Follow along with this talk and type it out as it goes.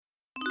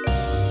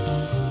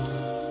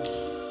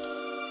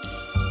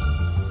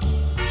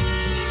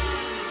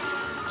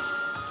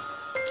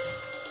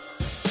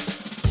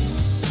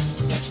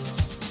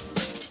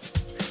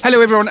Hello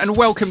everyone and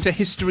welcome to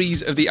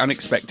Histories of the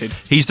Unexpected.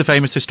 He's the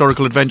famous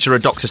historical adventurer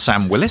Dr.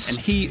 Sam Willis. And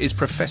he is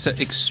Professor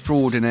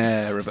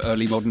Extraordinaire of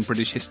Early Modern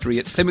British History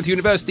at Plymouth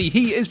University.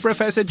 He is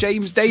Professor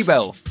James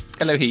Daybell.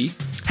 Hello he.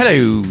 Hello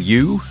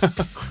you.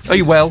 Are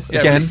you well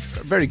again?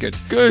 Very good.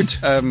 Good.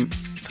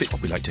 That's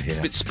what we like to hear.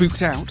 A bit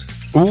spooked out.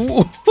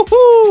 Ooh,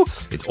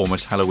 it's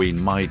almost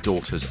Halloween. My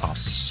daughters are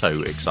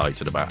so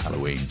excited about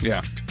Halloween.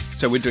 Yeah.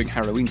 So we're doing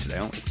Halloween today,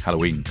 aren't we?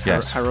 Halloween,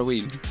 yes.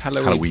 Halloween.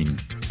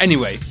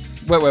 Anyway,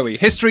 where were we?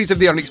 Histories of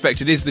the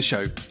Unexpected is the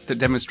show that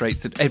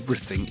demonstrates that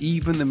everything,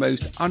 even the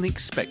most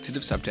unexpected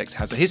of subjects,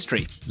 has a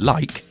history.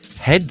 Like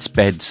heads,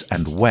 beds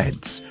and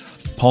weds,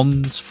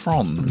 ponds,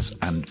 fronds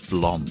and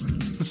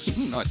blondes.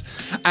 Nice.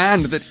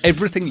 And that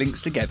everything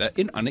links together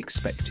in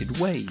unexpected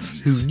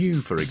ways. Who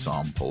knew, for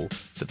example,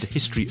 that the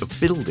history of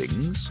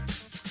buildings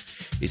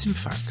is in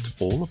fact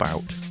all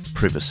about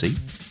privacy,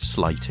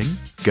 slighting,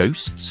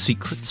 ghosts,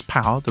 secrets,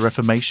 power, the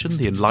Reformation,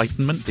 the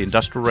Enlightenment, the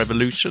Industrial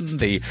Revolution,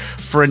 the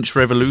French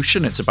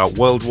Revolution. It's about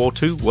World War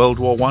II, World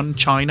War I,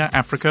 China,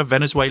 Africa,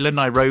 Venezuela,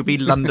 Nairobi,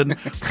 London,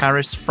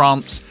 Paris,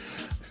 France.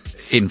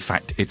 In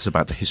fact, it's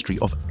about the history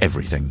of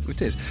everything.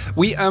 It is.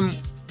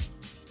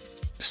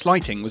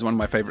 Slighting was one of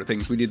my favourite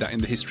things. We did that in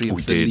the history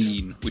of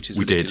Berlin, which is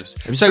ridiculous.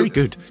 It was very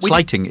good.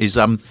 Slighting is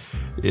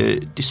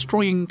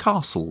destroying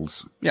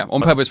castles. Yeah,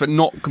 on purpose, but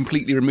not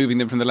completely removing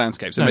them from the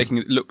landscape, so making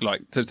it look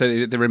like so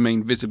they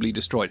remain visibly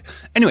destroyed.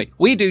 Anyway,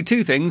 we do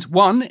two things.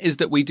 One is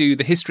that we do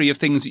the history of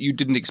things that you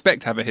didn't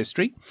expect to have a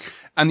history,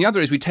 and the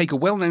other is we take a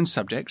well-known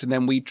subject and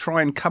then we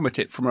try and come at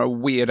it from a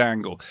weird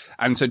angle.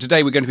 And so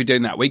today we're going to be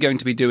doing that. We're going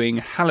to be doing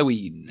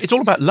Halloween. It's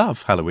all about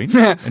love, Halloween.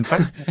 In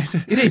fact,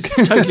 it is.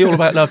 It's totally all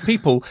about love.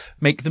 People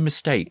make the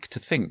mistake to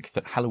think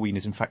that Halloween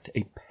is in fact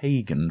a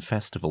pagan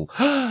festival.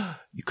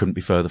 You couldn't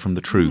be further from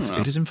the truth.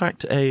 It is in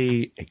fact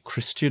a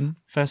Christian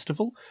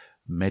festival,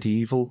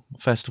 medieval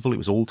festival. It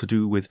was all to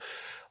do with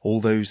all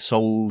those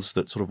souls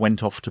that sort of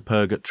went off to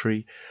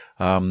purgatory.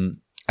 And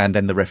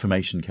then the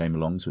Reformation came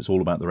along, so it's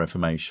all about the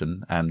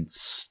Reformation and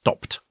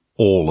stopped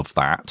all of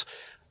that.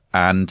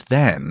 And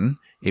then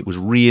it was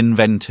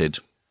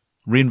reinvented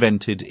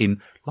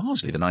in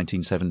largely the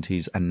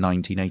 1970s and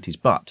 1980s.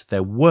 But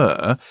there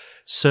were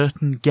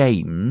certain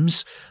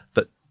games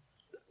that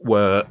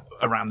were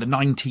around the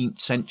 19th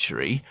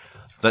century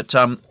that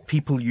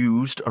people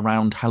used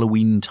around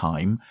Halloween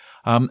time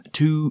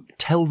to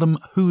tell them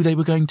who they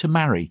were going to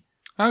marry.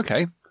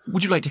 Okay.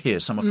 Would you like to hear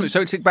some of them?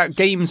 So it's about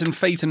games and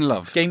fate and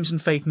love. Games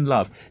and fate and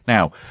love.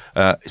 Now,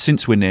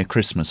 since we're near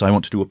Christmas, I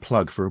want to do a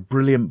plug for a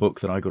brilliant book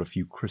that I got a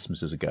few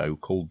Christmases ago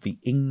called The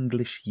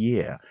English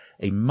Year,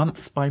 a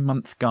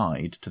month-by-month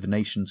guide to the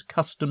nation's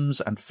customs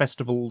and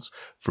festivals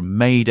from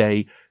May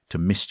Day to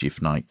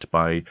Mischief Night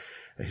by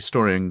a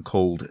historian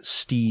called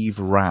Steve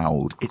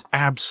Roud. It's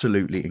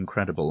absolutely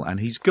incredible. And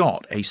he's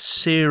got a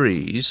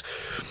series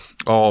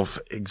of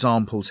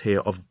examples here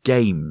of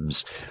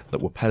games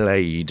that were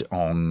played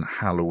on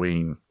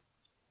Halloween.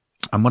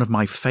 And one of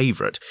my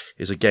favourite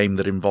is a game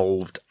that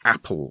involved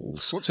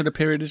apples. What sort of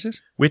period is it?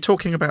 We're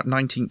talking about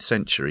 19th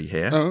century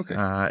here. Oh, okay.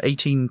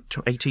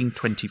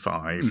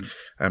 1825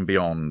 and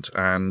beyond.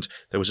 And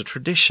there was a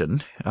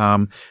tradition,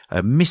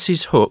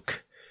 Mrs.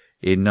 Hook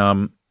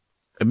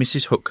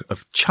Mrs. Hook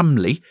of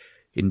Chumley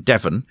in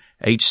Devon,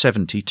 age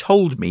 70,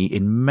 told me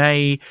in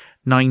May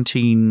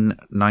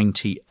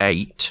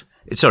 1938,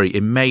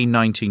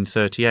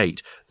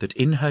 that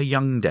in her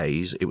young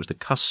days it was the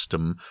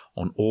custom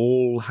on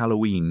all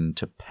Halloween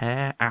to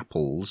pare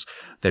apples,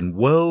 then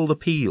whirl the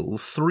peel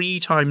 3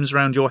 times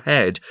round your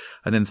head,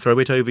 and then throw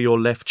it over your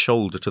left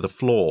shoulder to the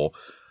floor.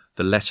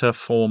 The letter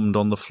formed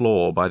on the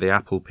floor by the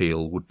apple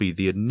peel would be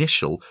the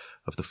initial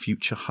of the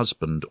future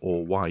husband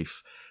or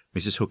wife.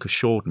 Mrs. Hook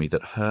assured me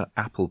that her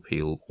apple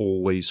peel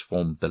always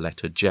formed the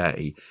letter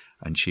J,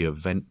 and she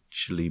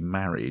eventually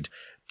married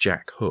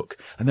Jack Hook.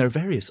 And there are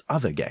various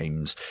other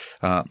games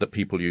that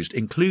people used,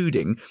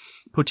 including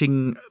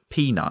putting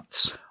little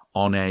nuts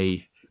on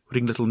a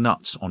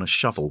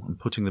shovel and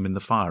putting them in the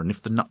fire. And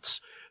if the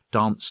nuts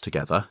dance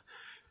together,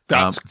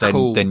 That's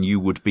cool. Then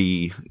you'd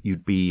be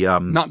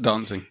nut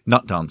dancing.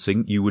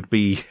 You'd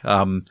be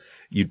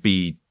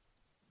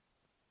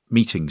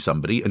meeting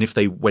somebody, and if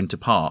they went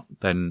apart,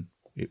 then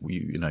it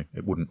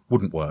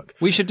wouldn't work.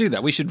 We should do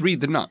that. We should read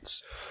the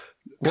nuts.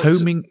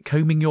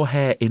 Combing your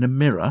hair in a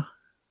mirror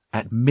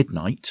at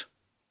midnight,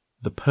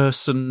 the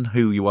person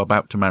who you are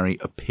about to marry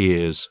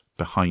appears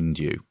behind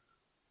you.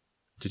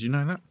 Did you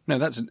know that? No,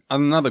 that's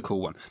another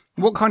cool one.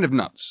 What kind of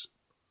nuts?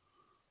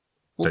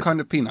 What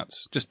kind of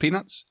peanuts? Just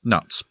peanuts?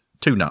 Nuts.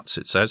 2 nuts,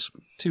 it says.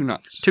 2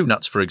 nuts. 2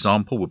 nuts, for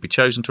example, would be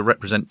chosen to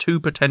represent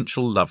 2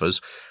 potential lovers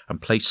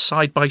and placed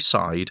side by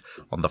side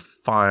on the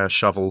fire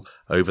shovel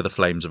over the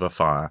flames of a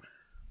fire.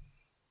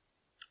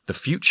 The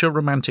future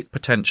romantic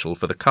potential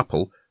for the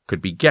couple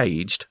could be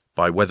gauged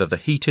by whether the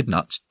heated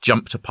nuts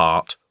jumped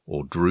apart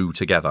or drew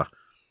together.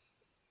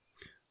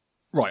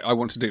 Right, I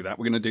want to do that.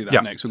 We're going to do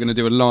that next. We're going to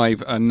do a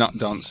live nut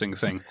dancing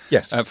thing.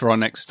 Yes. For our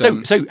next...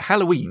 So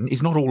Halloween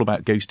is not all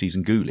about ghosties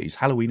and ghoulies.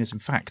 Halloween is, in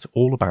fact,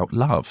 all about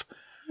love.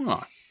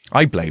 Oh.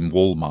 I blame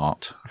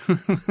Walmart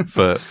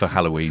for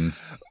Halloween.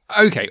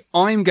 Okay,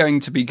 I'm going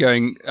to be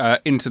going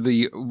into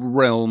the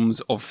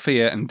realms of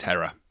fear and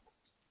terror,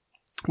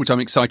 which I'm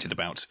excited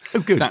about. Oh,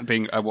 good. That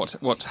being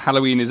what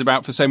Halloween is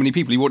about for so many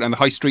people. You walk down the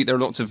high street, there are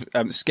lots of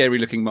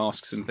scary-looking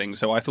masks and things,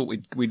 so I thought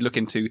we'd look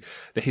into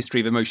the history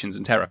of emotions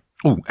and terror.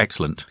 Oh,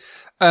 excellent.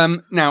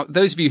 Now,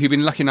 those of you who've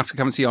been lucky enough to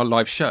come and see our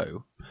live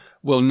show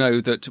will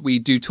know that we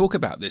do talk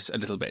about this a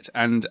little bit,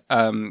 and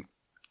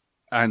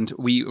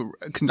we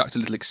conduct a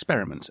little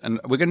experiment, and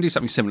we're going to do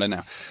something similar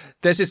now.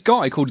 There's this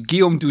guy called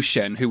Guillaume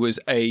Duchenne who was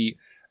a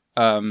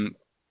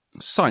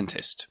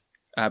scientist,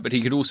 but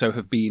he could also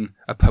have been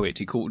a poet.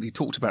 He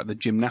talked about the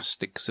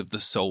gymnastics of the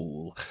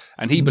soul,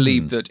 and he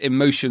believed that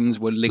emotions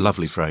were linked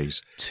Lovely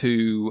phrase.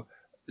 to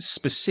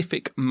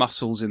specific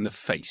muscles in the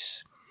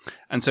face.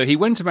 And so he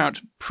went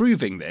about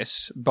proving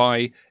this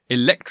by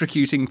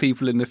electrocuting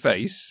people in the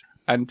face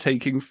and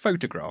taking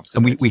photographs.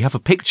 And we have a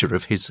picture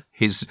of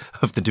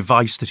of the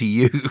device that he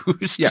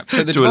used so the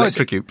to device,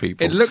 electrocute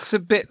people. It looks a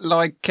bit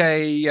like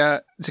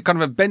it's a kind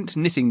of a bent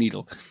knitting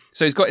needle.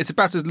 So it's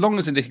about as long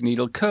as a knitting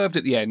needle, curved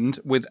at the end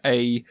with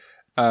a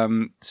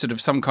sort of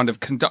some kind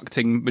of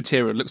conducting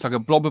material. It looks like a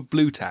blob of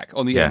blue tack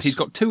on the end. He's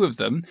got two of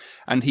them,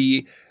 and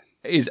he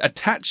is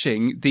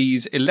attaching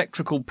these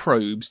electrical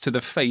probes to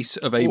the face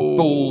of a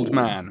bald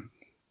man.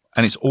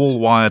 And it's all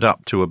wired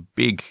up to a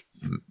big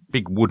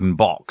wooden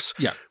box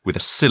Yeah. with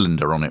a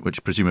cylinder on it,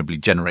 which presumably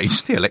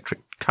generates the electric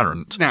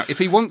current. Now, if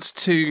he wants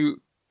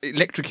to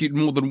electrocute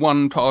more than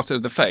one part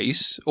of the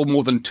face, or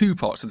more than two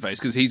parts of the face,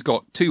 because he's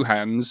got two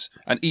hands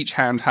and each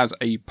hand has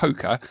a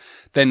poker,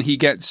 then he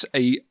gets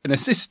an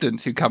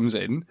assistant who comes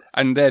in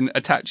and then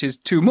attaches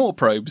two more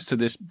probes to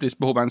this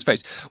bald man's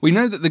face. We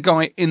know that the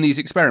guy in these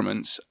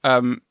experiments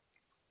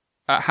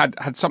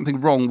had something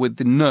wrong with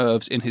the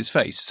nerves in his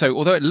face. So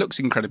although it looks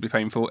incredibly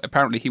painful,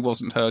 apparently he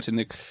wasn't hurt in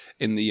the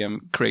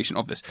creation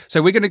of this.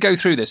 So we're going to go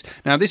through this.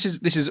 Now this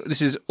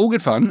is all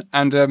good fun,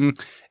 and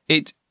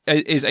it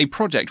is a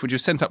project which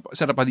was set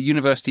up by the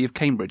University of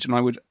Cambridge, and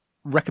I would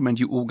recommend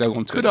you all go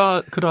onto it.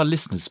 Could our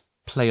listeners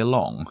play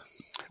along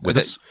with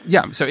us?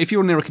 Yeah. So if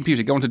you're near a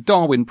computer, go onto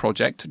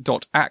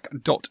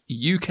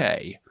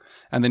darwinproject.ac.uk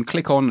and then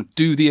click on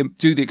do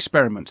the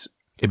experiment.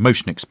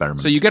 Emotion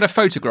experiment. So you get a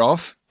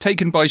photograph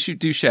taken by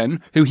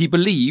Duchenne, who he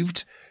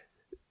believed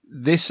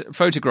this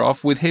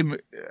photograph with him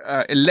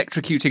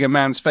electrocuting a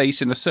man's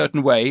face in a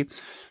certain way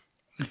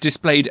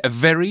displayed a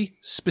very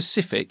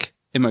specific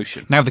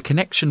emotion. Now, the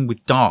connection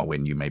with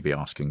Darwin, you may be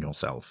asking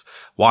yourself.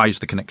 Why is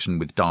the connection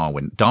with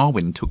Darwin?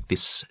 Darwin took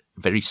this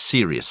very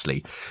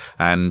seriously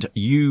and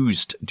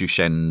used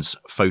Duchenne's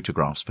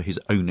photographs for his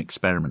own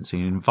experiments. He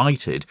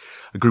invited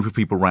a group of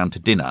people round to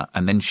dinner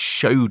and then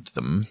showed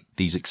them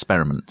these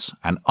experiments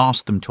and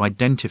asked them to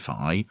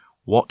identify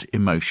what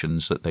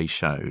emotions that they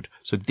showed.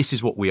 So this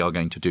is what we are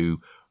going to do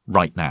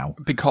right now.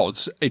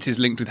 Because it is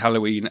linked with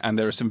Halloween and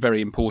there are some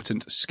very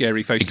important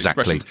scary facial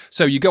Exactly. expressions.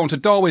 So you go onto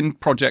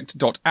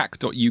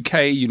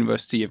darwinproject.ac.uk,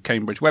 University of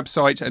Cambridge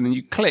website, and then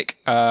you click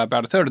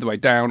about a third of the way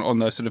down on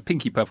the sort of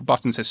pinky purple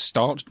button that says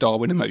Start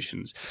Darwin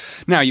Emotions.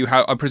 Now you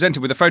are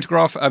presented with a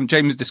photograph.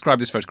 James, describe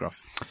this photograph.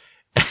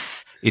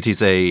 It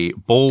is a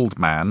bald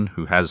man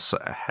who has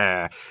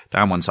hair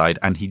down one side,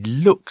 and he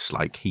looks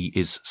like he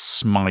is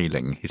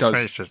smiling. His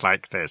face is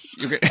like this.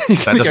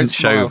 That doesn't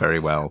show very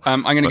well.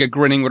 I'm going to go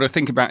grinning. When I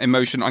think about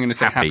emotion, I'm going to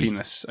say happy.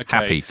 happiness. Okay.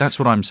 Happy. That's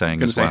what I'm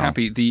saying as well. I'm going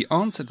to say happy. The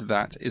answer to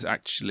that is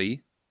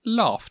actually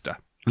laughter.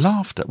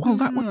 Laughter. Well,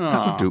 that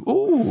would do.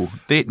 Ooh.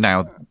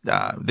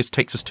 This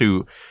takes us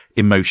to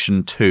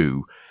emotion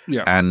 2.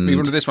 Yeah, and we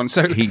wanted this one.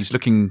 So he's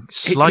looking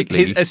slightly.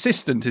 His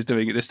assistant is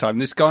doing it this time.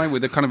 This guy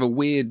with a kind of a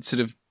weird sort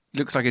of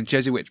looks like a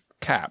Jesuit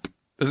cap,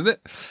 doesn't it?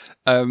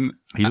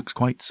 He looks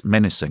quite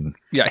menacing.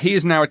 Yeah, he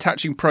is now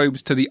attaching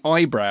probes to the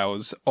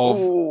eyebrows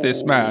of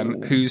this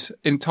man, whose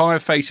entire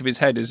face of his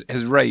head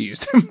has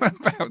raised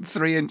about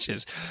 3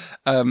 inches.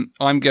 I'm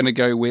going to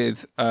go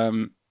with.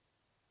 I'm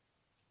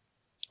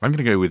going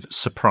to go with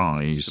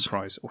surprise.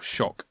 Surprise or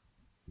shock.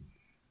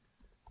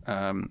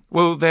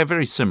 Well, they're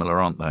very similar,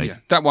 aren't they? Yeah,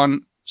 that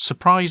one.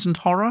 Surprise and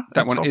horror?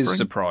 That one is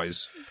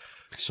surprise.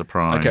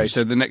 Surprise. Okay,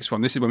 so the next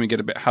one. This is when we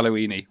get a bit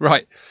Halloween-y.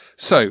 Right.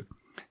 So,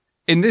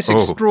 in this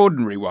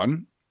extraordinary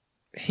one,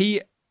 he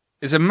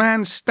is a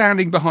man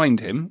standing behind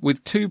him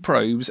with 2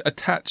 probes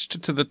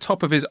attached to the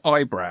top of his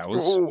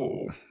eyebrows,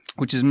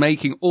 which is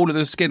making all of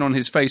the skin on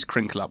his face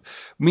crinkle up.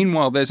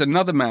 Meanwhile, there's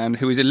another man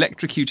who is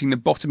electrocuting the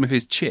bottom of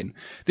his chin.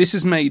 This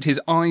has made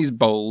his eyes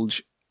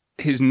bulge,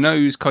 his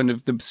nose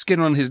the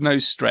skin on his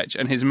nose stretch,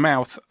 and his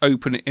mouth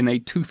open in a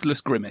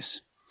toothless grimace.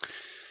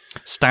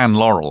 Stan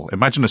Laurel.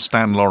 Imagine a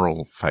Stan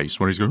Laurel face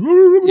when he's going...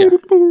 Yeah.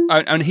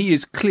 And he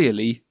is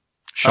clearly...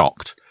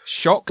 shocked.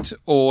 Shocked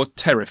or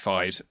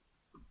terrified.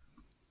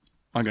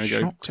 I'm going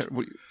to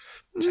go...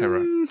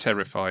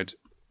 terrified.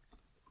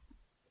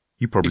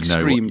 You probably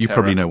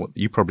know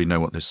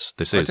what this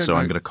is, so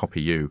I'm going to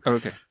copy you. Oh,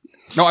 okay.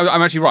 No,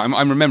 I'm actually right.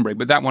 I'm remembering,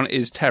 but that one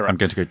is terror. I'm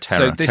going to go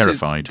terror. So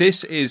terrified.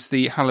 This is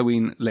the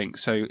Halloween link.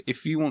 So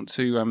if you want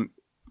to...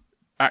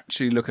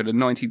 actually look at a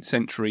 19th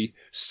century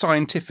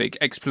scientific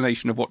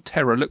explanation of what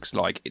terror looks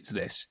like, it's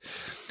this.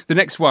 The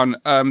next one,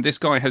 this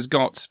guy has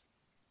got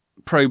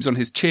probes on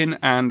his chin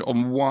and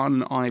on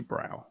one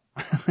eyebrow.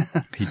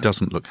 He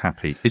doesn't look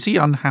happy. Is he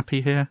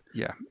unhappy here?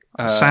 Yeah.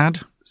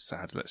 Sad?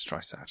 Sad. Let's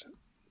try sad.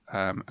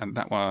 And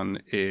that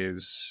one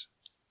is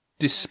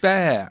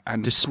despair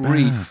and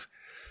grief.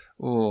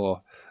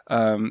 Oh,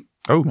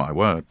 oh my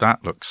word!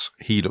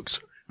 He looks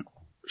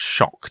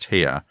shocked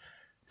here,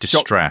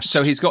 distressed.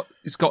 So he's got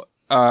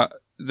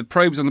the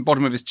probes on the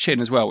bottom of his chin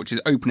as well, which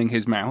is opening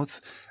his mouth.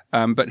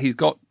 But he's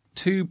got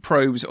 2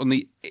 probes on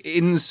the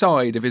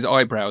inside of his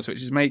eyebrows,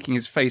 which is making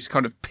his face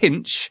kind of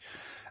pinch,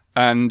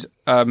 and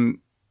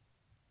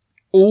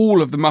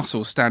all of the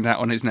muscles stand out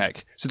on his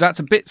neck. So that's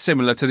a bit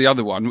similar to the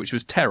other one, which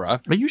was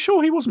terror. Are you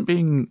sure he wasn't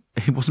being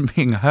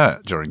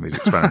hurt during these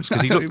experiments?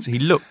 Because he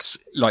looks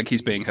like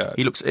he's being hurt.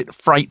 He looks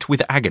fright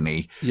with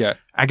agony. Yeah,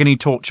 agony,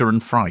 torture,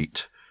 and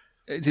fright.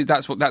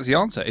 That's the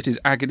answer. It is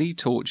agony,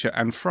 torture,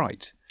 and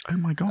fright. Oh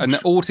my gosh! And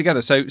they're all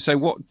together. So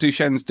what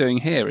Duchenne's doing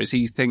here is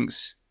he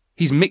thinks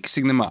he's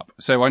mixing them up.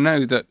 So I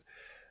know that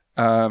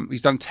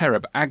he's done terror,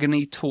 but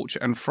agony, torture,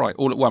 and fright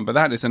all at one. But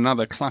that is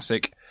another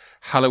classic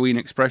Halloween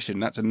expression.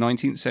 That's a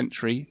 19th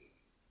century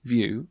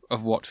view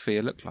of what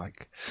fear looked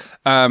like.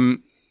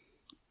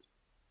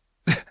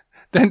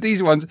 Then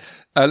these ones,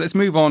 let's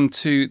move on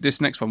to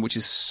this next one, which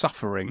is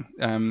suffering.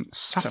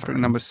 Suffering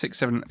number 6,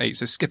 7, 8.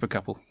 So skip a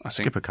couple, I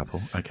think. Skip a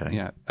couple, okay.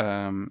 Yeah.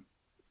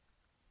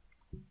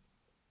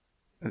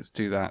 Let's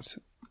do that.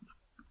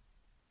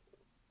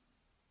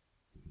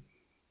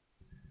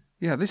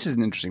 Yeah, this is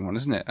an interesting one,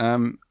 isn't it?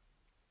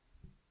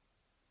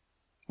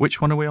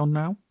 Which one are we on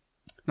now?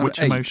 Which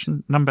 8.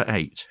 Emotion? Number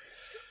 8.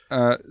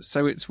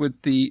 So it's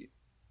with the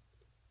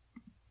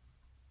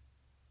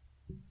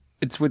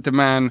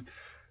man.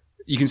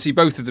 You can see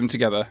both of them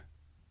together.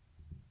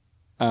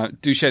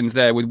 Duchenne's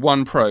there with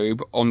one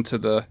probe onto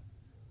the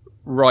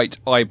right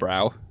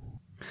eyebrow.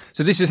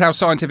 So this is how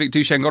scientific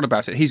Duchenne got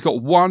about it. He's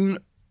got one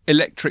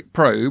electric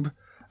probe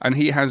and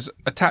he has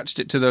attached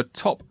it to the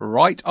top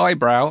right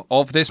eyebrow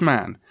of this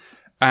man.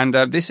 And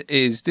this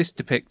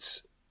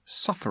depicts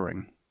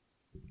suffering.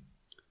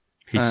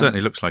 He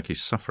certainly looks like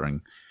he's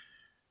suffering.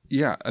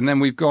 Yeah, and then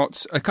we've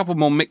got a couple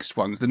more mixed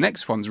ones. The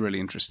next one's really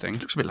interesting.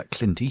 Looks a bit like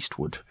Clint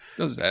Eastwood.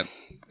 Doesn't it?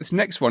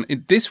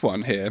 This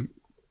one here,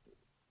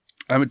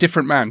 a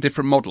different man,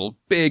 different model,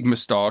 big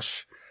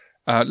moustache,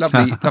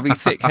 lovely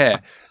thick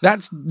hair.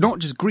 That's not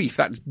just grief,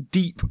 that's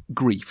deep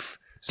grief.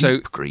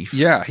 Deep grief?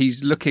 Yeah,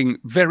 he's looking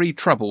very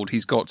troubled.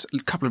 He's got a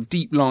couple of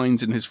deep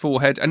lines in his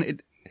forehead,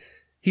 and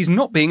he's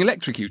not being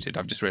electrocuted,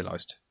 I've just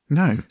realised.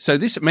 No. So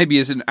this maybe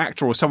is an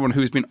actor or someone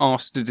who has been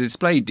asked to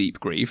display deep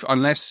grief,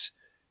 unless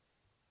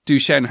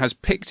Duchenne has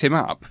picked him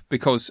up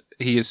because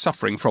he is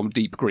suffering from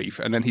deep grief,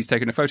 and then he's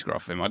taken a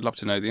photograph of him. I'd love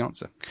to know the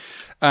answer.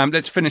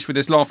 Let's finish with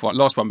this last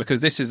one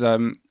because this is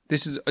a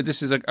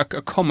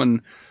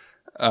common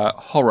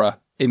horror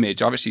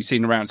image I've actually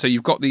seen around. So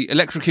you've got the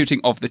electrocuting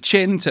of the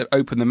chin to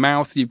open the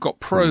mouth. You've got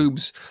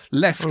probes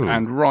left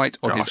and right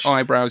on his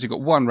eyebrows. You've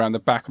got one around the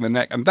back of the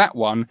neck, and that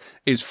one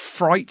is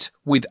fright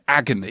with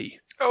agony.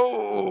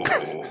 Oh,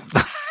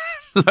 that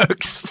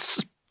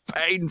looks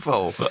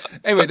painful.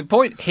 Anyway, the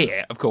point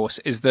here, of course,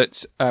 is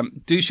that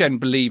Duchenne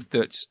believed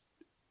that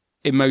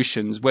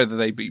emotions, whether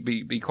they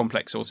be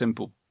complex or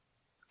simple,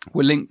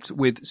 were linked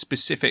with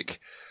specific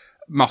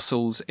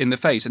muscles in the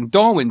face. And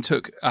Darwin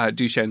took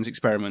Duchenne's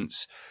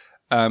experiments,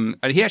 and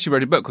he actually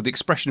wrote a book called The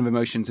Expression of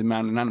Emotions in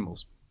Man and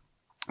Animals,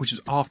 which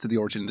was after the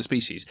origin of the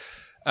species.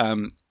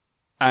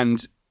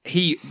 And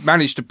he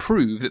managed to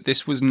prove that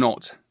this was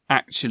not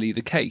actually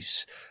the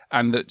case,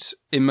 and that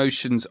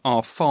emotions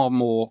are far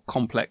more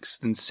complex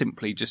than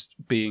simply just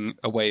being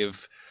a way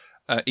of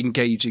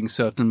engaging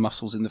certain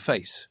muscles in the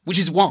face, which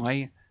is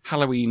why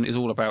Halloween is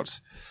all about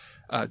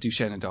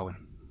Duchenne and Darwin.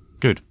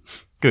 Good.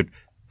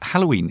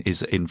 Halloween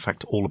is, in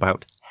fact, all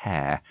about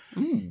hair.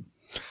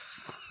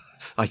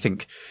 I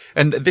think.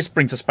 And this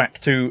brings us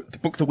back to the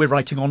book that we're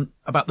writing on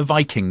about the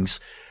Vikings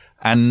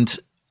and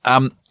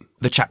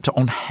the chapter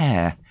on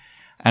hair.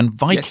 And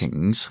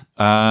Vikings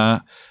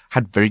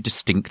had very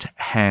distinct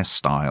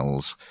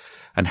hairstyles,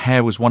 and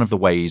hair was one of the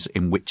ways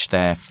in which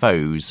their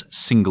foes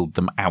singled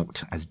them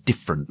out as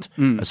different,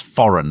 as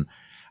foreign,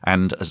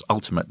 and as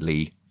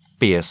ultimately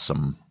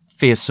fearsome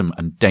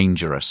and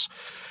dangerous.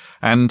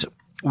 And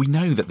we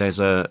know that there's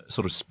a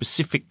sort of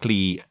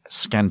specifically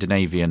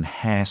Scandinavian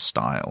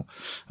hairstyle,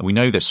 and we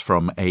know this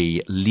from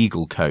a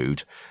legal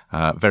code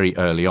very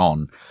early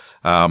on,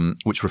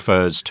 which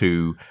refers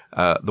to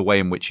the way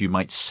in which you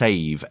might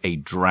save a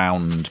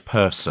drowned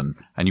person.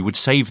 And you would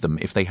save them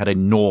if they had a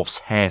Norse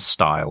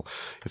hairstyle,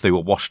 if they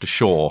were washed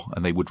ashore,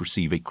 and they would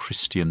receive a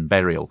Christian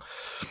burial.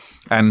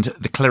 And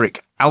the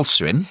cleric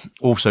Alcuin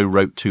also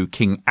wrote to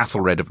King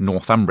Athelred of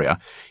Northumbria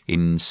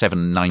in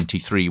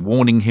 793,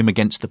 warning him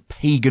against the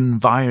pagan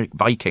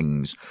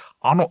Vikings.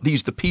 Are not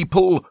these the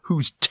people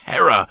whose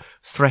terror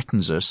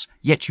threatens us,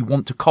 yet you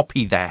want to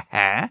copy their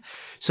hair?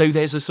 So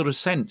there's a sort of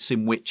sense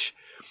in which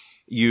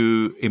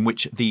in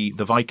which the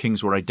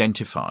Vikings were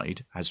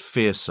identified as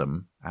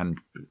fearsome and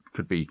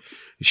could be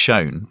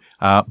shown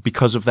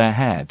because of their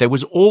hair. There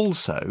was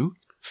also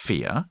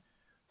fear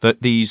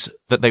that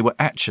they were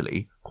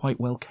actually quite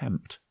well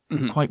kept.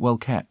 Quite well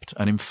kept,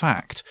 and in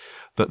fact,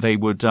 that they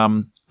were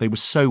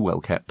so well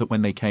kept that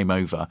when they came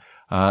over,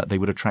 they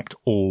would attract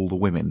all the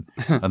women,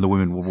 and the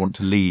women would want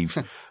to leave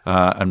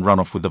and run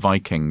off with the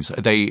Vikings.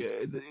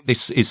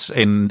 This is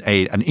in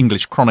an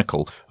English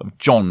chronicle of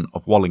John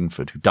of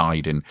Wallingford, who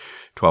died in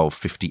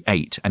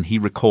 1258, and he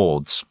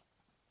records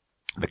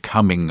the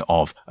coming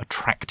of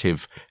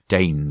attractive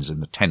Danes in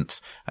the 10th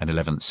and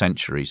 11th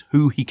centuries,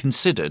 who he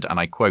considered,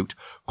 and I quote,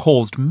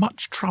 caused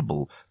much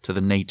trouble to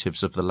the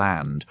natives of the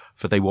land,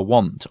 for they were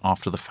wont,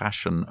 after the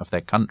fashion of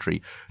their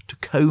country, to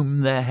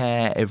comb their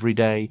hair every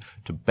day,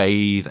 to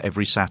bathe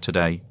every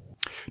Saturday,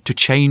 to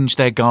change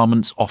their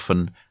garments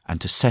often, and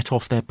to set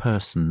off their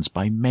persons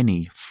by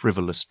many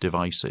frivolous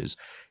devices.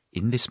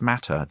 In this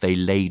matter, they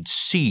laid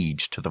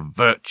siege to the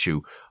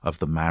virtue of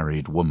the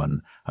married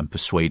woman and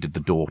persuaded the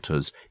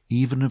daughters,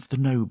 even of the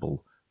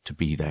noble, to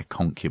be their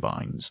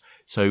concubines.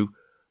 So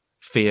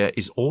fear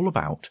is all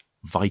about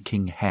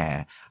Viking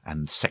hair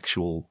and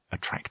sexual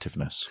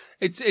attractiveness.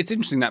 It's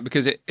interesting that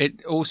because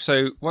it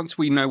also, once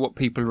we know what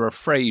people are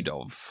afraid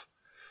of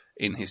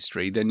in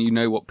history, then you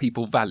know what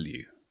people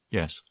value.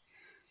 Yes.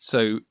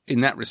 So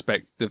in that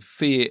respect, the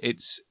fear,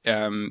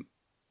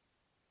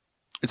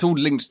 it's all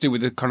linked to do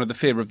with the kind of the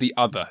fear of the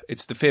other.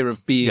 It's the fear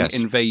of being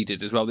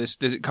invaded as well.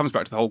 It comes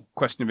back to the whole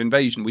question of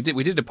invasion. We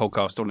did a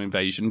podcast on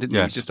invasion, didn't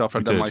we? Just after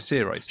I'd done my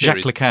series.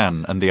 Jacques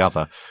Lacan and the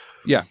other.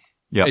 Yeah.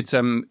 Yeah.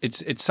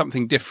 It's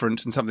something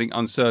different and something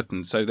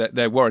uncertain. So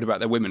they're worried about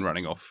their women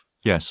running off.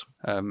 Yes.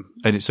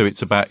 And so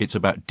it's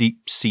about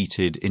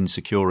deep-seated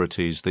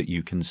insecurities that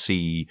you can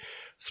see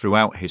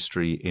throughout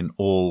history in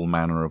all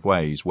manner of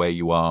ways, where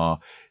you are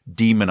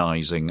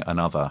demonizing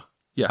another.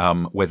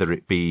 Yeah. Whether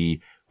it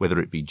be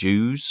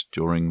Jews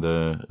during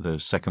the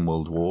Second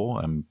World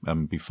War and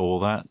before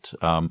that,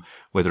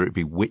 whether it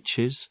be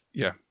witches,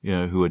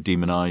 who are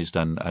demonized,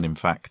 and in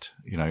fact,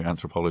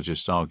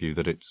 anthropologists argue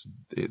that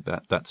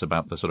that's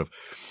about the sort of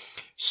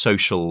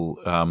social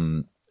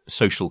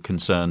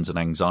concerns and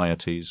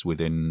anxieties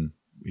within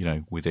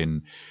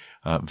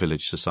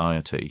village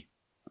society.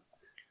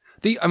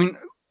 The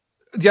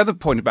other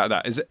point about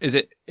that is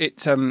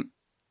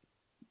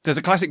there's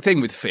a classic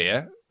thing with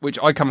fear, which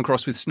I come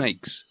across with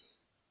snakes.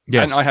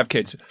 Yes. And I have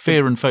kids.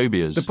 Fear and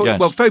phobias.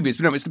 Well, phobias,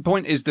 but no, the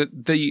point is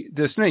that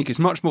the snake is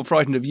much more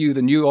frightened of you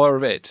than you are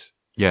of it.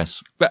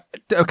 Yes. But,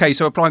 okay,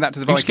 so apply that to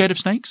the Vikings. Are you scared of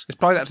snakes?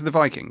 Apply that to the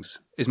Vikings,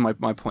 is my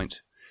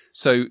point.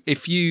 So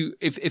if you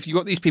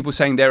got these people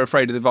saying they're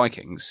afraid of the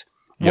Vikings,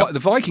 what the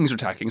Vikings are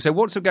attacking, so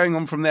what's going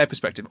on from their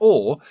perspective?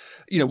 Or,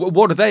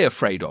 what are they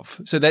afraid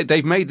of? So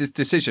they've made this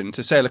decision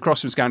to sail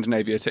across from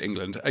Scandinavia to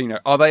England.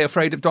 Are they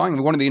afraid of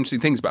dying? One of the interesting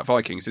things about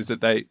Vikings is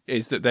that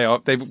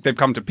they've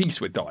come to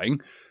peace with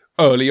dying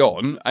early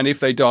on, and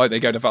if they die, they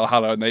go to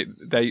Valhalla, and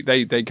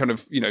they kind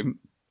of,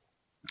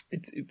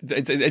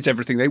 it's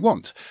everything they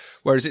want.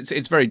 Whereas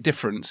it's very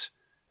different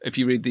if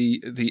you read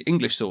the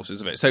English sources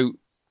of it. So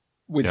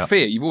with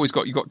fear, you've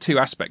got two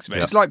aspects of it.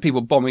 Yeah. It's like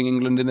people bombing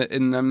England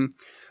the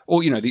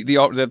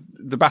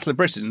Battle of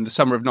Britain in the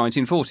summer of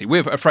 1940.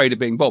 We're afraid of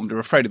being bombed or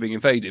afraid of being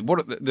invaded. What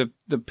are the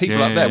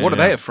people up there? What are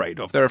they afraid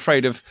of? They're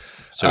afraid of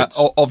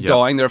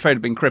dying. They're afraid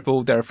of being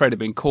crippled. They're afraid of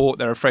being caught.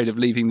 They're afraid of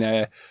leaving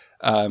their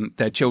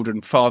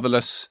children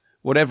fatherless,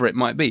 whatever it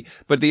might be.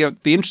 But the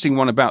interesting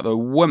one about the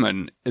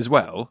woman as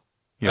well.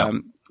 Yeah.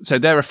 So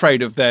they're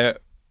afraid of their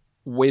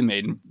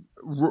women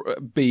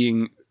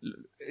being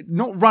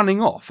not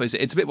running off. It's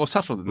a bit more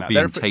subtle than that.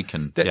 Being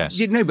taken. Yes.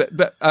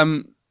 But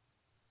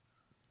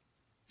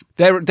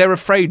they're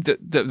afraid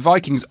that the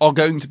Vikings are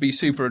going to be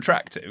super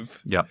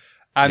attractive. Yeah.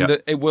 And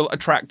that it will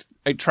attract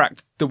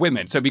the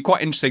women. So it'd be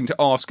quite interesting to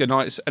ask an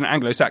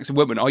Anglo-Saxon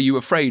woman, are you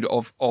afraid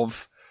of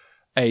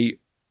a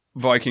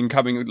Viking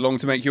coming along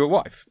to make you a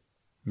wife?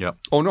 Yeah.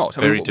 Or not?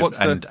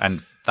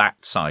 And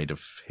that side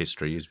of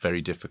history is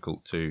very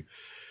difficult to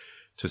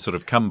sort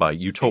of come by.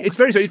 It's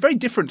very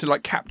different to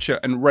like capture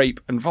and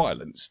rape and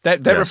violence.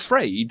 They're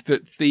afraid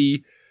that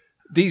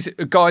these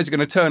guys are going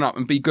to turn up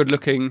and be good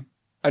looking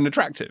and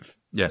attractive.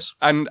 Yes.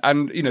 And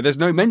there's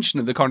no mention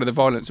of the kind of the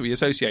violence that we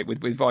associate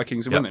with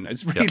Vikings and women.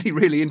 It's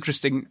really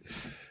interesting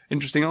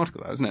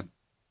article, that, isn't it?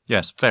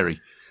 Yes, very.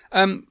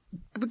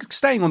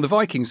 Staying on the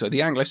Vikings, though,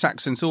 the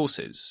Anglo-Saxon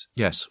sources.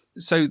 Yes.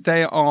 So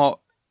there's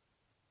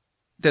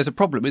a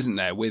problem, isn't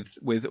there, with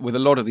a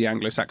lot of the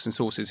Anglo-Saxon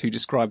sources who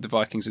describe the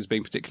Vikings as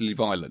being particularly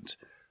violent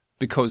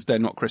because they're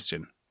not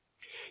Christian.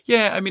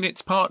 Yeah, I mean,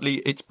 it's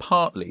partly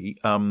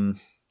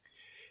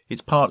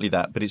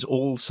that, but it's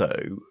also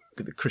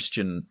the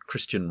Christian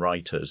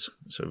writers.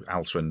 So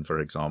Alcuin, for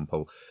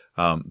example,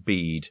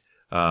 Bede,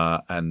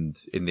 and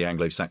in the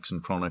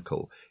Anglo-Saxon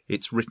Chronicle,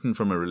 it's written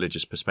from a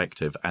religious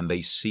perspective, and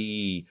they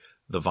see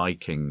the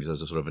Vikings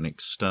as a sort of an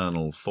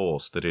external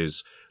force that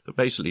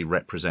basically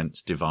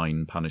represents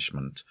divine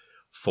punishment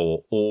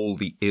for all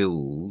the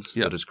ills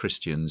that as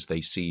Christians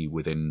they see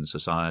within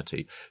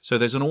society. So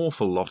there's an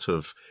awful lot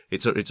of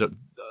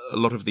a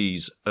lot of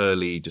these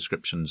early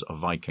descriptions of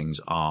Vikings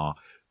are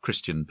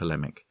Christian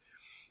polemic.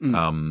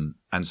 And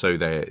so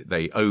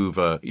they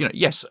over,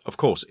 yes, of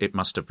course, it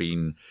must have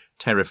been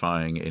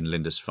terrifying in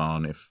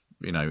Lindisfarne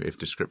if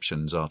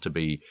descriptions are to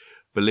be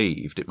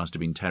believed. It must have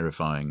been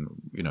terrifying,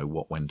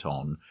 what went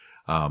on,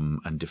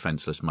 and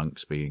defenseless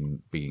monks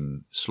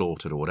being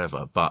slaughtered or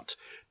whatever. But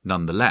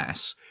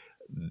nonetheless,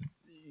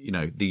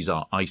 these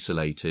are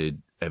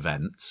isolated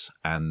events,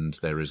 and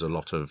there is a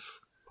lot of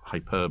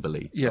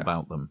hyperbole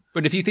about them.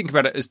 But if you think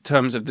about it as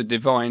terms of the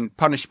divine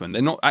punishment,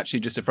 they're not actually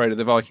just afraid of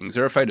the Vikings;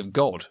 they're afraid of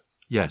God.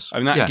 Yes. I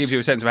mean, that gives you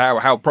a sense of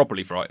how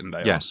properly frightened they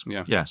are. Yes.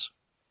 Yeah. Yes.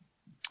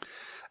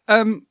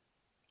 I've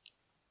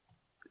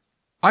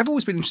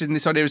always been interested in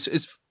this idea.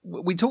 As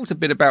we talked a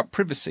bit about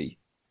privacy.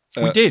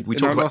 We did. We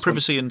talked about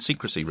privacy and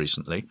secrecy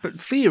recently. But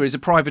fear is a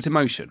private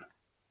emotion,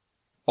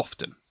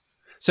 often.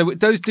 So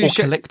those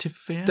collective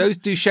fear? Those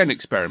Duchenne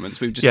experiments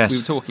we were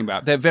talking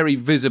about, they're very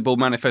visible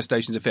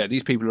manifestations of fear.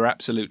 These people are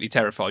absolutely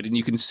terrified, and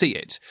you can see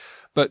it.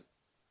 But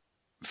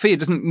fear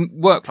doesn't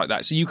work like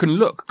that. So you can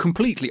look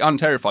completely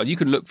unterrified. You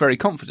can look very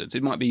confident.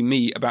 It might be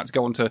me about to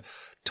go on to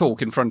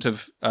talk in front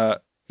of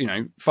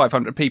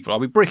 500 people. I'll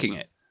be bricking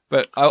it.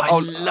 But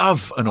I'll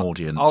love an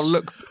audience. I'll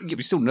look. You'd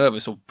be still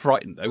nervous or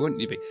frightened, though, wouldn't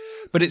you be?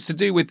 But it's to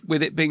do with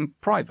it being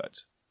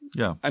private.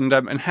 Yeah. And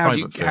how do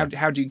you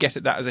get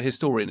at that as a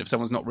historian if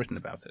someone's not written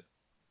about it?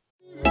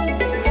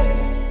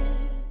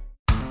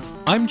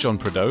 I'm John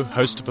Prideaux,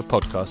 host of a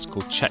podcast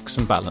called Checks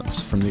and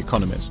Balance from The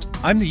Economist.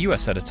 I'm the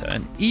US editor,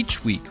 and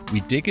each week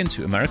we dig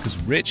into America's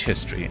rich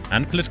history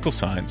and political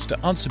science to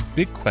answer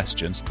big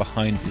questions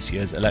behind this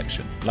year's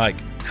election, like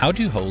how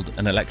do you hold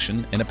an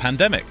election in a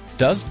pandemic?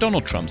 Does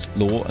Donald Trump's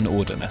law and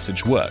order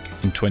message work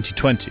in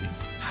 2020?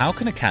 How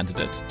can a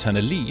candidate turn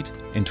a lead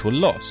into a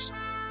loss?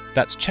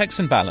 That's Checks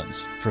and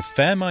Balance for a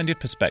fair-minded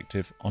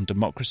perspective on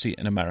democracy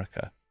in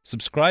America.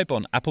 Subscribe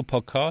on Apple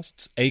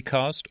Podcasts,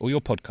 Acast, or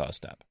your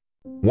podcast app.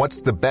 What's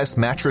the best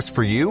mattress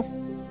for you?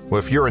 Well,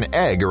 if you're an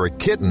egg or a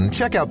kitten,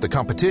 check out the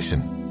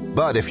competition.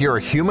 But if you're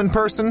a human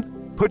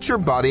person, put your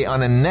body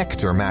on a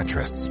Nectar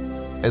mattress.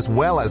 As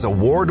well as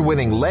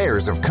award-winning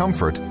layers of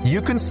comfort,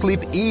 you can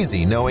sleep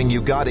easy knowing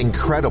you got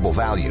incredible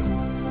value.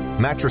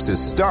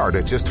 Mattresses start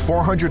at just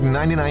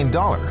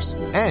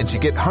 $499, and you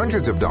get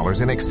hundreds of dollars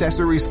in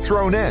accessories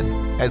thrown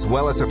in, as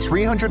well as a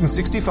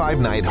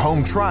 365-night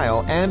home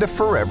trial and a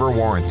forever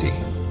warranty.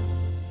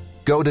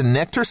 Go to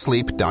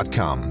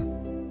nectarsleep.com.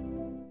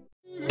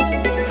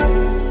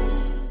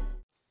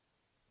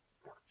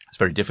 It's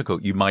very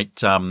difficult. You might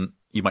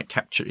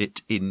capture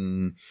it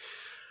in.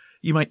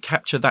 You might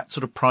capture that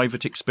sort of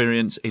private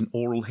experience in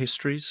oral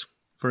histories,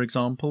 for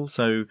example.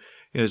 So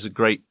there's a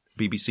great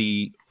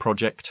BBC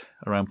project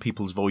around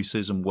people's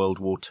voices and World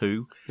War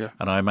II. Yeah.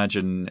 And I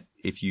imagine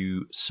if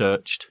you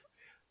searched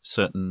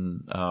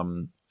certain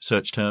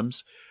search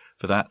terms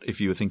for that,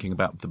 if you were thinking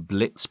about the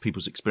Blitz,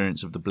 people's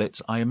experience of the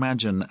Blitz, I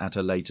imagine at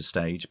a later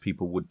stage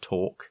people would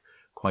talk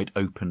quite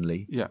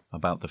openly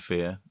about the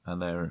fear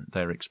and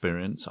their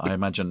experience. I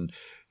imagine,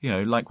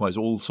 likewise,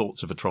 all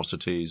sorts of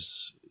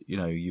atrocities,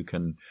 you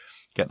can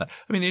get that.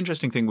 I mean, the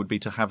interesting thing would be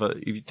to have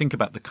if you think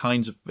about the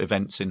kinds of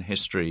events in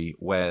history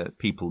where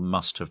people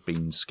must have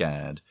been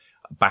scared,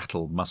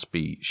 battle must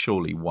be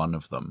surely one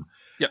of them.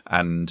 Yeah.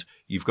 And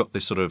you've got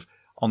this sort of,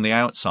 on the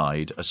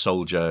outside, a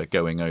soldier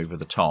going over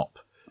the top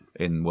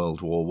in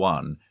World War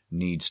I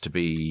needs to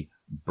be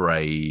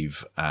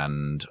brave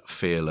and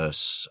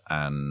fearless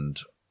and,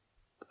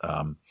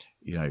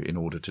 in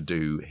order to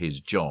do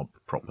his job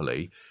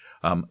properly.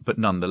 But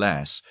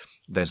nonetheless,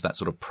 there's that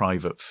sort of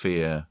private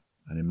fear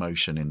and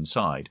emotion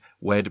inside.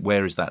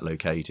 Where is that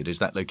located? Is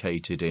that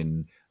located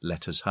in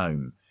letters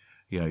home?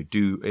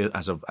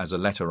 As a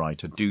letter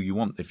writer, do you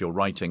want, if you're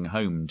writing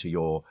home to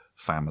your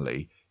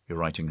family, you're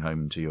writing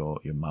home to your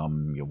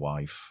mum, your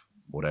wife,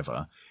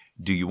 whatever,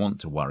 do you want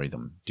to worry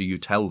them? Do you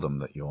tell them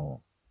that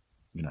you're,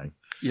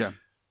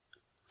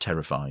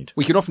 terrified?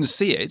 We can often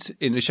see it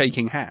in a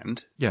shaking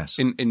hand. Yes.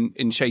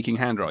 In shaking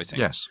handwriting.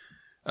 Yes.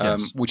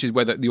 Which is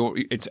whether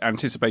it's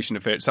anticipation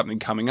of fear, it's something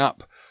coming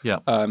up,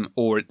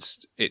 or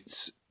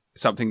it's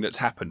something that's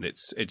happened.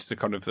 It's the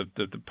kind of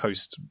the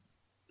post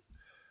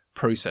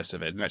process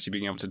of it, and actually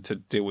being able to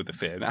deal with the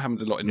fear. And that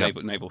happens a lot in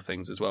naval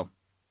things as well.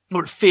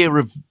 Or fear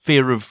of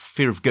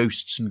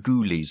ghosts and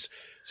ghoulies.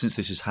 Since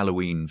this is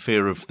Halloween,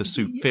 fear of the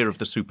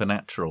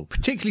supernatural,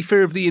 particularly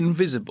fear of the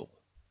invisible,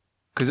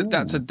 because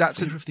that's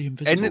fear of the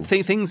invisible. And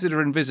things that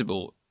are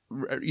invisible,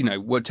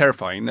 were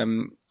terrifying.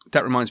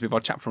 That reminds me of our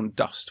chapter on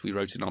dust we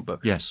wrote in our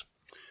book. Yes.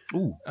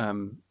 Ooh.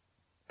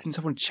 Didn't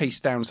someone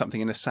chase down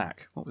something in a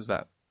sack? What was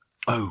that?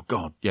 Oh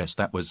God, yes,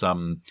 that was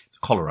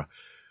cholera.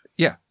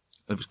 Yeah,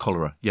 it was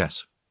cholera.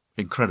 Yes,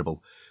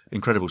 incredible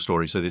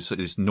story. So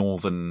this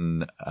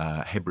northern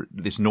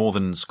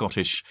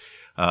Scottish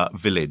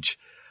village,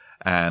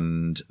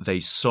 and they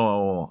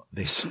saw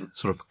this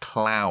sort of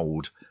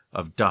cloud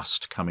of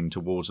dust coming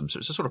towards them. So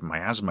it's a sort of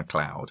miasma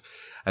cloud.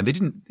 And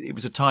it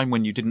was a time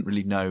when you didn't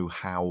really know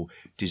how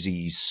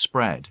disease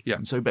spread. Yeah.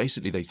 And so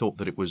basically they thought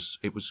that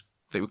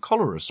they were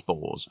cholera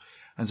spores.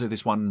 And so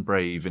this one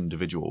brave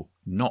individual,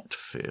 not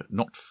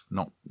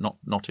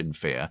in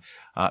fear,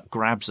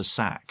 grabs a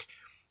sack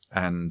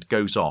and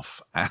goes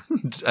off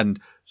and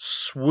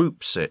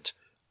swoops it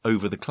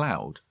over the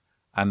cloud.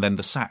 And then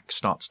the sack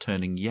starts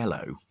turning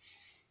yellow.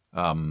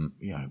 What on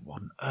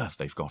earth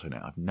they've got in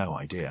it? I've no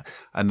idea.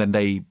 And then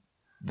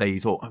they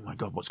thought, oh my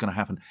God, what's going to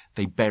happen?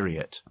 They bury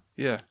it.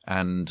 Yeah.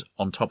 And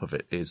on top of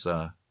it is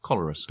a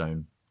cholera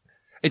stone.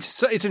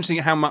 It's interesting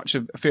how much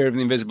of fear of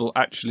the invisible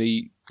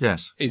actually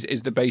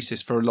is the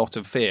basis for a lot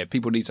of fear.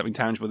 People need something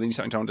tangible. They need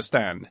something to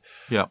understand.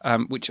 Yeah.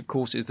 Which, of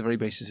course, is the very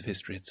basis of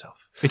history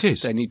itself. It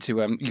is. They need to.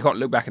 You can't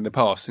look back in the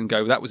past and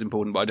go, that was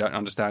important, but I don't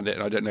understand it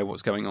and I don't know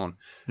what's going on.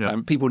 Yeah.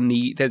 People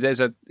need.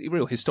 There's a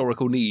real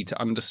historical need to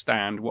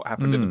understand what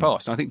happened in the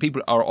past. And I think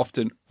people are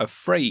often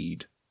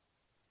afraid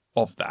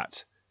of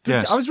that.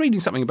 Yes. I was reading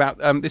something about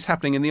this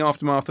happening in the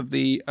aftermath of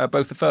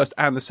both the First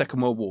and the Second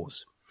World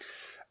Wars.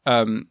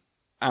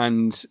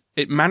 And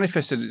it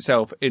manifested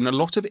itself in a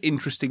lot of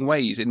interesting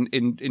ways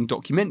in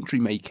documentary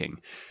making,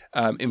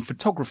 in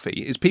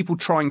photography, is people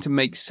trying to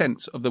make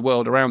sense of the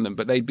world around them.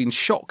 But they'd been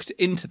shocked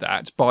into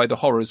that by the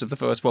horrors of the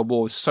First World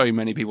War, so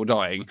many people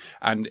dying,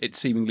 and it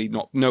seemingly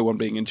no one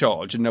being in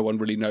charge, and no one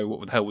really know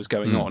what the hell was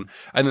going on.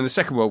 And then the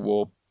Second World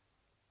War,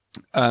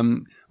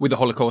 with the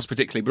Holocaust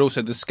particularly, but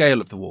also the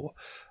scale of the war,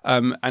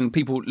 and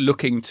people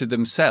looking to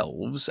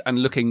themselves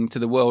and looking to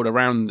the world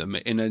around them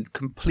in a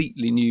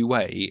completely new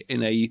way,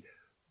 in a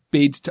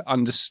bid to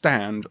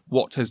understand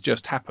what has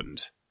just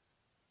happened.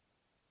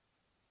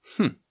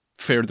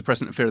 Fear of the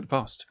present and fear of the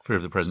past. Fear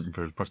of the present and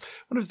fear of the past.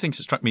 One of the things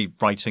that struck me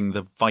writing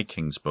the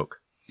Vikings book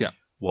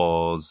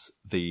was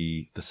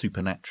the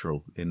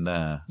supernatural in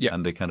there,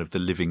 and the kind of the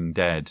living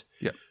dead,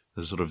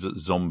 the sort of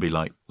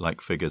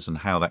zombie-like figures, and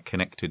how that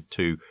connected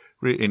to,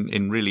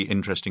 in really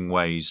interesting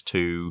ways,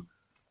 to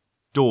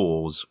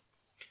doors.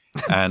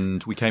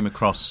 And we came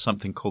across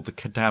something called the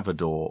cadaver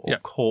door or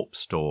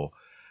corpse door.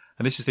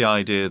 And this is the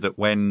idea that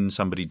when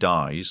somebody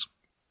dies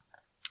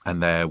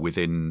and they're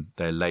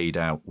laid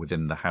out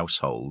within the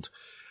household,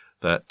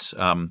 that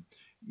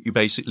you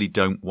basically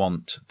don't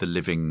want the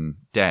living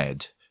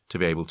dead to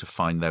be able to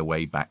find their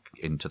way back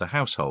into the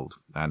household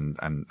and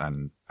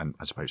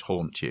I suppose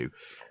haunt you.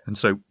 And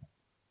so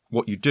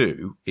what you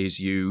do is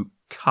you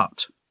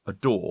cut a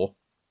door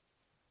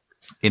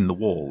in the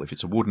wall. If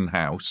it's a wooden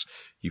house,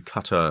 you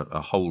cut a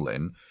hole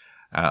in.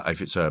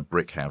 If it's a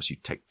brick house, you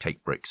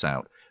take bricks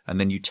out, and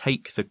then you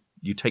take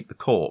the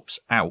corpse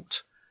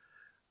out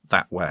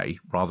that way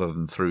rather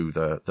than through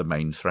the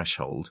main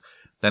threshold.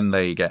 Then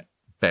they get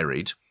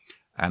buried,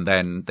 and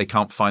then they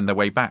can't find their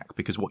way back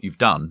because what you've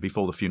done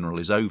before the funeral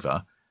is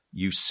over,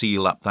 you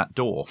seal up that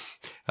door.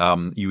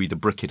 You either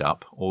brick it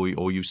up or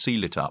you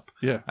seal it up.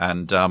 Yeah.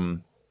 And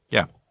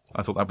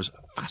I thought that was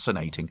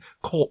fascinating.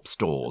 Corpse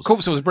doors.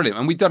 Corpse doors are brilliant,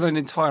 and we've done an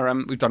entire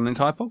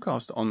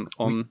podcast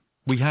on.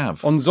 We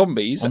have. On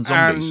zombies. And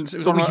it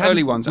was one of our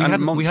early ones, and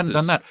monsters. We hadn't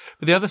done that.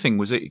 But the other thing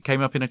was it came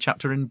up in a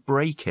chapter in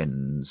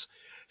break-ins.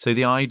 So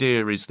the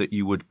idea is that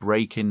you would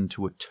break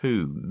into a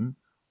tomb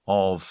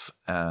of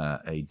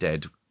a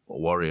dead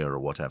warrior or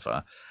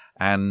whatever,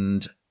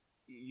 and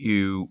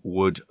you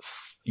would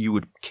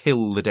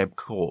kill the dead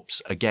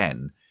corpse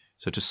again.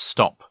 So to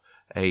stop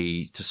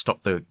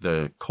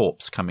the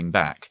corpse coming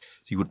back,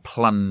 so you would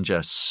plunge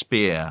a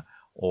spear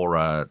or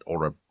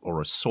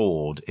a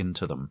sword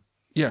into them.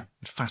 Yeah.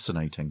 It's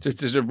fascinating.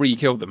 To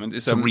re-kill them.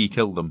 And to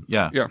re-kill them,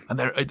 yeah. Yeah. And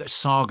their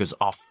sagas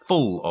are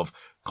full of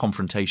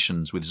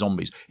confrontations with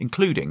zombies,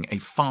 including a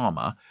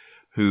farmer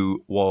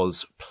who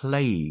was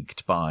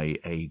plagued by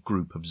a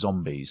group of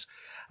zombies,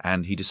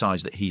 and he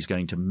decides that he's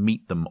going to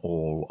meet them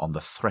all on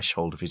the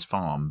threshold of his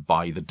farm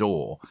by the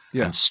door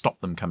and stop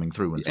them coming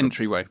through. And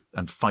entryway.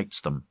 And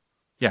fights them.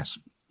 Yes.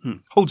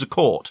 Holds a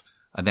court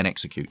and then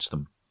executes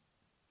them.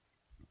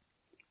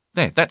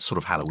 There, that's sort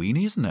of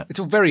Halloween-y, isn't it? It's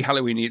all very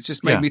Halloween-y. It's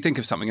just made me think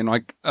of something.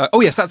 And oh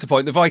yes, that's the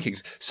point, the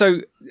Vikings.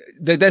 So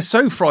they're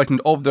so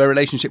frightened of their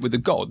relationship with the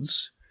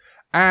gods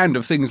and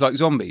of things like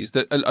zombies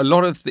that a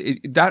lot of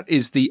that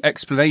is the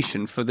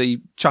explanation for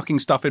the chucking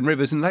stuff in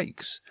rivers and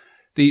lakes.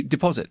 The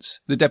depositions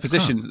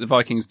that the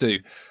Vikings do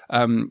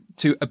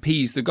to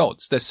appease the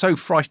gods. They're so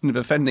frightened of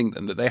offending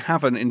them that they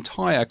have an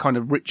entire kind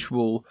of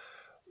ritual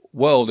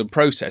world and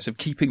process of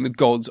keeping the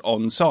gods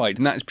on side.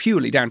 And that is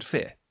purely down to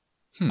fear.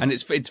 And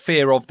it's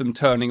fear of them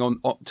turning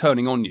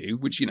on you,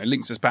 which,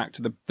 links us back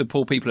to the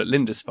poor people at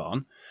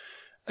Lindisfarne.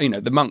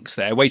 The monks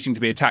there waiting to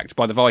be attacked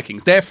by the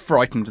Vikings. They're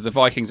frightened of the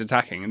Vikings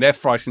attacking, and they're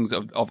frightened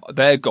of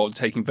their god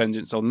taking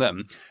vengeance on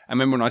them. And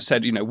remember when I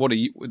said, what are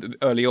you,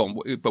 early on,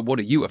 but what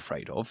are you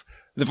afraid of?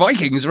 The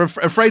Vikings are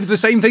afraid of the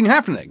same thing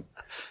happening.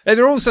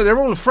 They're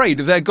all afraid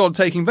of their god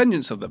taking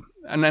vengeance of them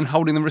and then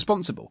holding them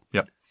responsible.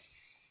 Yep.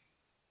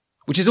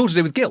 Which is all to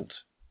do with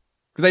guilt.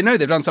 Because they know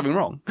they've done something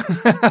wrong.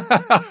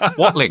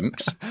 What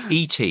links?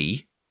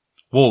 E.T.,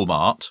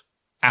 Walmart,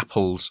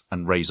 apples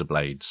and razor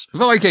blades.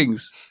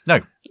 Vikings. No,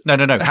 No.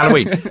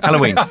 Halloween.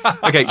 Halloween.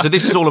 Okay, so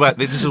this is all about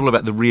the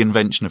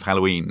reinvention of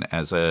Halloween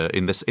as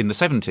in the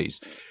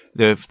 70s,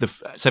 the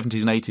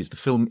 70s and 80s. The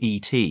film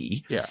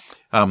E.T.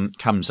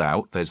 Comes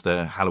out. There's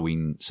the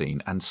Halloween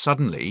scene, and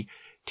suddenly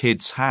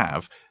kids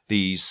have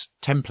these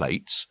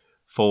templates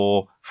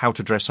for how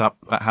to dress up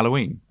at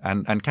Halloween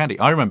and candy.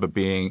 I remember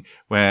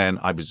when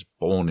I was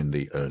born in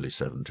the early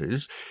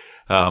 70s,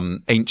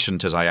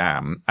 ancient as I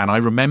am, and I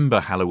remember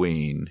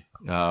Halloween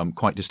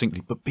quite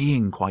distinctly, but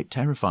being quite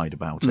terrified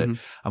about it.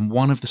 And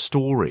one of the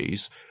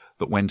stories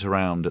that went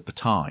around at the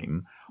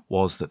time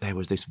was that there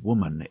was this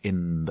woman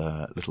in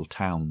the little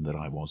town that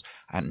I was,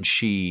 and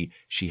she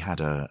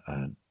had a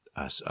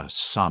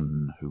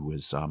son who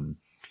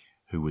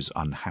was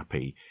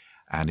unhappy.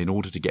 And in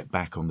order to get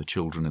back on the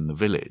children in the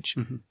village,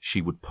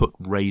 she would put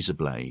razor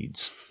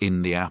blades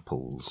in the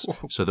apples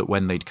so that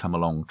when they'd come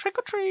along, trick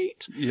or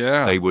treat,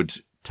 they would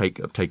take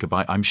a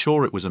bite. I'm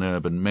sure it was an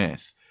urban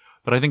myth,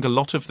 but I think a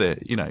lot of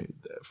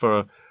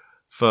for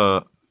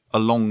a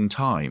long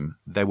time,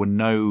 there were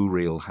no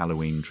real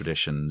Halloween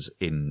traditions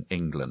in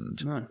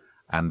England,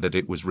 and that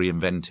it was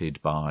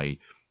reinvented by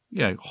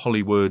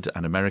Hollywood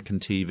and American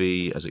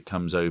TV as it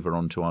comes over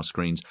onto our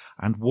screens,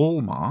 and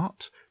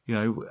Walmart,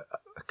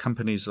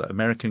 companies,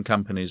 American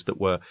companies that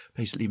were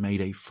basically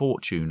made a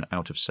fortune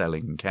out of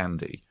selling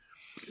candy.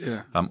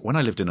 Yeah. When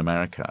I lived in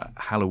America,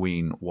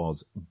 Halloween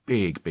was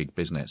big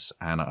business,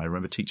 and I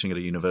remember teaching at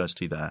a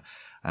university there,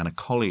 and a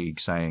colleague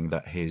saying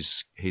that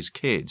his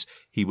kids,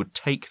 he would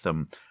take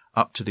them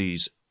up to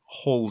these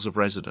halls of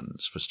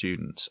residence for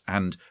students,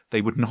 and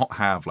they would not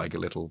have like a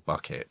little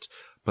bucket,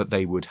 but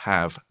they would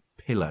have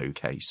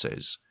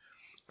pillowcases,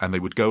 and they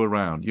would go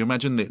around. You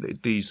imagine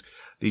these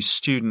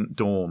student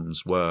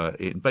dorms were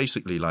in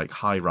basically like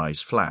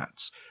high-rise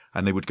flats,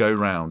 and they would go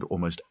around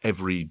almost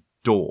every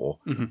door,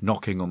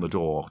 knocking on the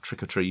door,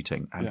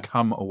 trick-or-treating, and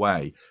come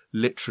away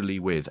literally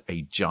with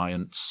a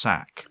giant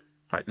sack,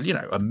 like,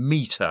 a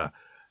meter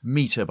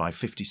by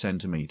 50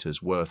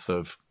 centimetres worth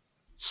of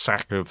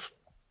sack of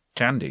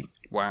candy.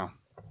 Wow.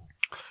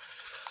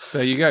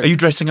 There you go. Are you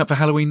dressing up for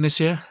Halloween this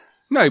year?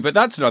 No, but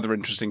that's another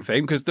interesting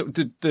thing, because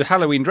the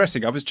Halloween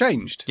dressing up has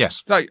changed.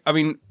 Yes.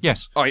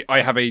 Yes.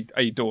 I have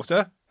a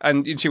daughter,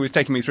 and she was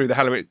taking me through the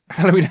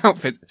Halloween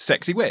outfits.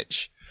 Sexy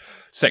witch.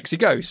 Sexy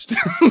ghost.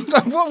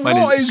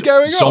 what is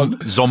going on?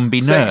 Zombie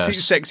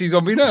nurse. Sexy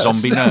zombie nurse.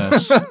 Zombie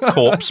nurse.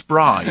 Corpse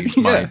bride.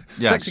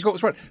 Sexy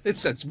corpse bride.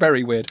 It's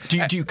very weird.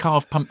 Do you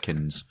carve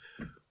pumpkins?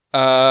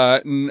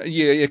 Yeah,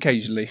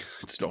 occasionally.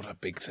 It's not a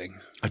big thing.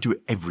 I do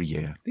it every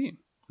year. Yeah.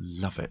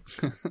 Love it.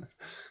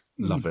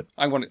 Love it.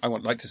 I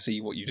want like to see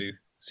what you do.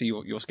 See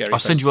your scary. I'll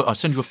send you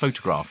a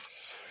photograph.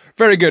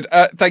 Very good.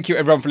 Thank you,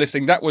 everyone, for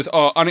listening. That was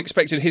our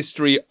unexpected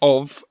history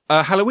of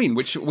Halloween,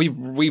 which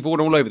we've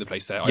all over the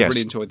place there. I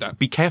really enjoyed that.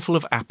 Be careful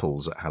of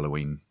apples at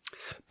Halloween.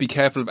 Be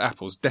careful of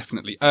apples,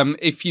 definitely.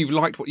 If you've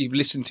liked what you've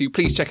listened to,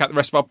 please check out the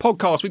rest of our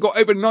podcast. We've got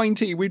over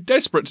 90. We're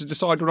desperate to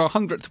decide on our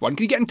 100th one.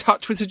 Can you get in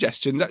touch with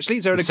suggestions? Actually,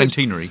 is there a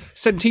centenary?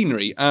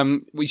 Centenary.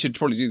 We should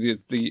probably do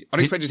the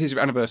unexpected history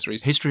of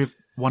anniversaries. History of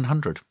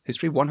 100.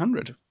 History of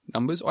 100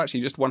 numbers, or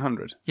actually just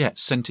 100. Yeah,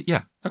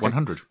 okay.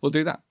 100. We'll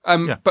do that.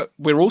 But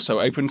we're also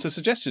open to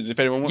suggestions if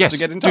anyone wants to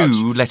get in touch.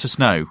 Do let us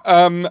know.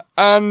 And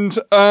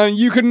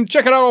you can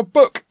check out our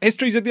book,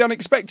 Histories of the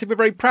Unexpected. We're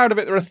very proud of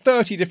it. There are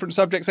 30 different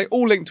subjects. They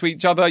all link to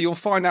each other. You'll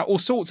find out all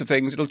sorts of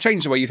things. It'll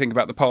change the way you think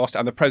about the past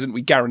and the present.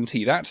 We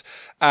guarantee that.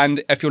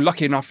 And if you're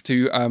lucky enough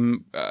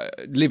to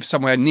live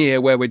somewhere near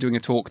where we're doing a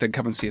talk, then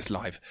come and see us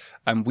live.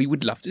 We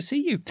would love to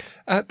see you.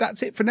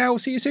 That's it for now.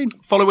 See you soon.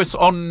 Follow us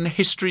on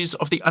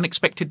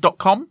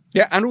historiesoftheunexpected.com.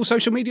 Yeah, and all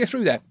social media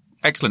through there.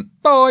 Excellent.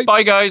 Bye.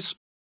 Bye, guys.